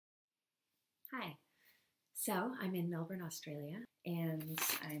Hi. So I'm in Melbourne, Australia, and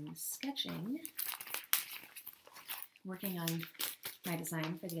I'm sketching, working on my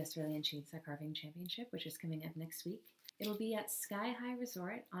design for the Australian Chainsaw Carving Championship, which is coming up next week. It'll be at Sky High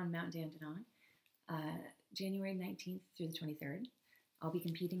Resort on Mt Dandenong, January 19th through the 23rd. I'll be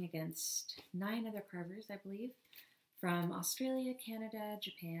competing against 9 other carvers, I believe, from Australia, Canada,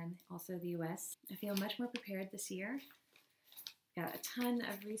 Japan, also the US. I feel much more prepared this year. Got a ton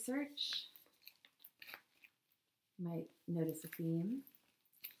of research. You might notice a theme.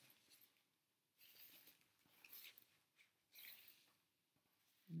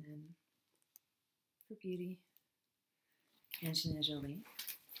 And then for beauty, Angelina Jolie.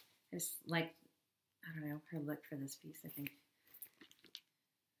 I just like, I don't know, her look for this piece. I think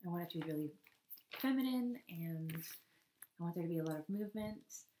I want it to be really feminine, and I want there to be a lot of movement,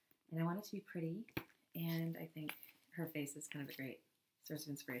 and I want it to be pretty, and I think her face is kind of a great source of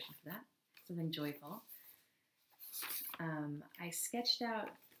inspiration for that. Something joyful. I sketched out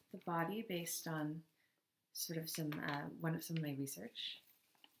the body based on sort of some of my research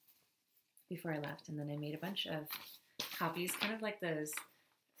before I left, and then I made a bunch of copies, kind of like those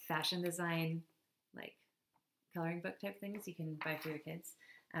fashion design, like coloring book type things you can buy for your kids.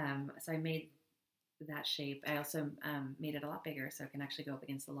 So I made that shape. I also made it a lot bigger so it can actually go up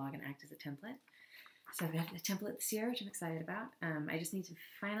against the log and act as a template. So I've got a template this year, which I'm excited about. I just need to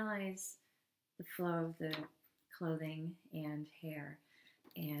finalize the flow of the clothing and hair,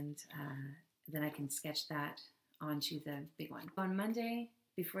 and then I can sketch that onto the big one. On Monday,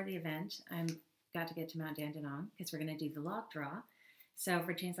 before the event, I got to get to Mt Dandenong because we're going to do the log draw. So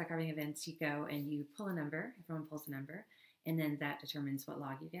for chainsaw carving events, you go and you pull a number. Everyone pulls a number, and then that determines what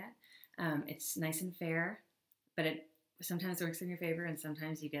log you get. It's nice and fair, but it sometimes works in your favor, and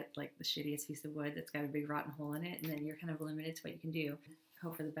sometimes you get like the shittiest piece of wood that's got a big rotten hole in it, and then you're kind of limited to what you can do.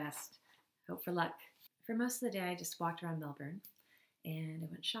 Hope for the best. Hope for luck. For most of the day, I just walked around Melbourne, and I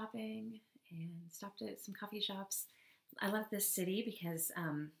went shopping and stopped at some coffee shops. I love this city because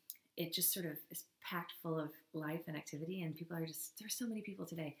it just sort of is packed full of life and activity, and people are just, there's so many people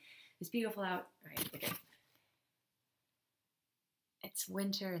today. It's beautiful out. All right, okay. It's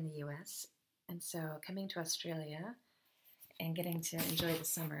winter in the US, and so coming to Australia and getting to enjoy the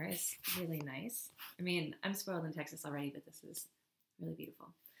summer is really nice. I mean, I'm spoiled in Texas already, but this is really beautiful.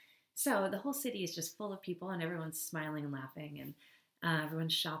 So the whole city is just full of people, and everyone's smiling and laughing, and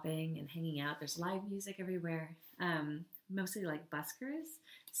everyone's shopping and hanging out. There's live music everywhere, mostly like buskers.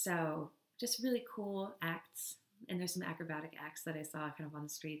 So just really cool acts, and there's some acrobatic acts that I saw kind of on the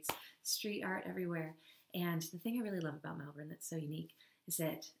streets, street art everywhere. And the thing I really love about Melbourne that's so unique is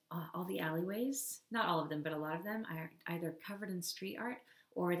that all the alleyways, not all of them, but a lot of them are either covered in street art,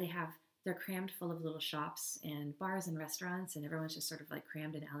 or they're crammed full of little shops and bars and restaurants, and everyone's just sort of like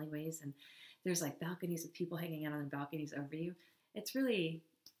crammed in alleyways, and there's like balconies with people hanging out on the balconies over you. It's really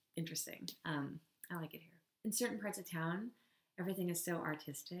interesting. I like it here. In certain parts of town, everything is so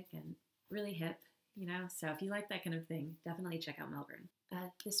artistic and really hip, you know, so if you like that kind of thing, definitely check out Melbourne.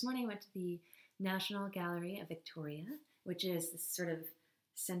 This morning I went to the National Gallery of Victoria, which is this sort of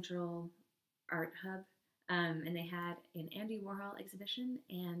central art hub. And they had an Andy Warhol exhibition,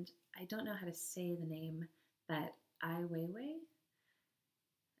 and I don't know how to say the name, but Ai Weiwei,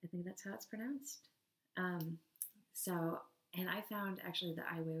 I think that's how it's pronounced. And I found actually the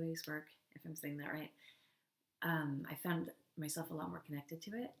Ai Weiwei's work, if I'm saying that right, I found myself a lot more connected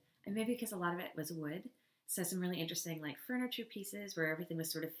to it, and maybe because a lot of it was wood, so some really interesting like furniture pieces where everything was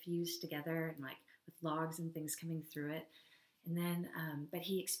sort of fused together and like with logs and things coming through it. And then, but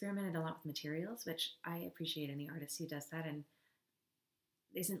he experimented a lot with materials, which I appreciate any artist who does that and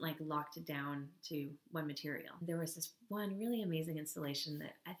isn't like locked down to one material. There was this one really amazing installation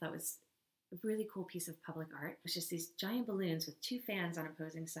that I thought was a really cool piece of public art. It was just these giant balloons with 2 fans on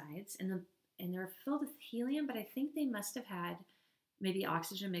opposing sides, and they were filled with helium, but I think they must have had maybe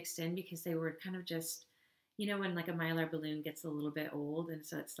oxygen mixed in because they were kind of just, you know, when like a Mylar balloon gets a little bit old, and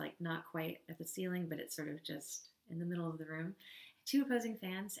so it's like not quite at the ceiling, but it's sort of just in the middle of the room. 2 opposing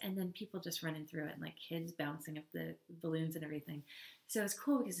fans, and then people just running through it, and like kids bouncing up the balloons and everything. So it's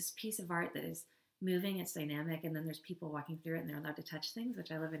cool because this piece of art that is moving, it's dynamic, and then there's people walking through it, and they're allowed to touch things,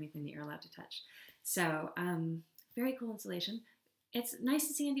 which I love anything that you're allowed to touch. So very cool installation. It's nice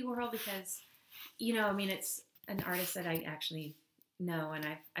to see Andy Warhol because, you know, I mean, it's an artist that I actually know, and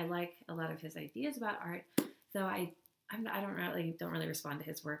I like a lot of his ideas about art, though I don't really respond to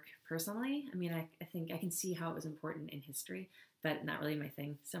his work personally. I mean, I think I can see how it was important in history, but not really my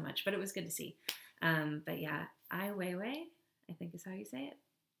thing so much. But it was good to see. But yeah, Ai Weiwei, I think is how you say it.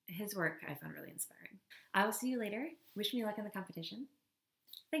 His work I found really inspiring. I will see you later. Wish me luck in the competition.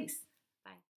 Thanks.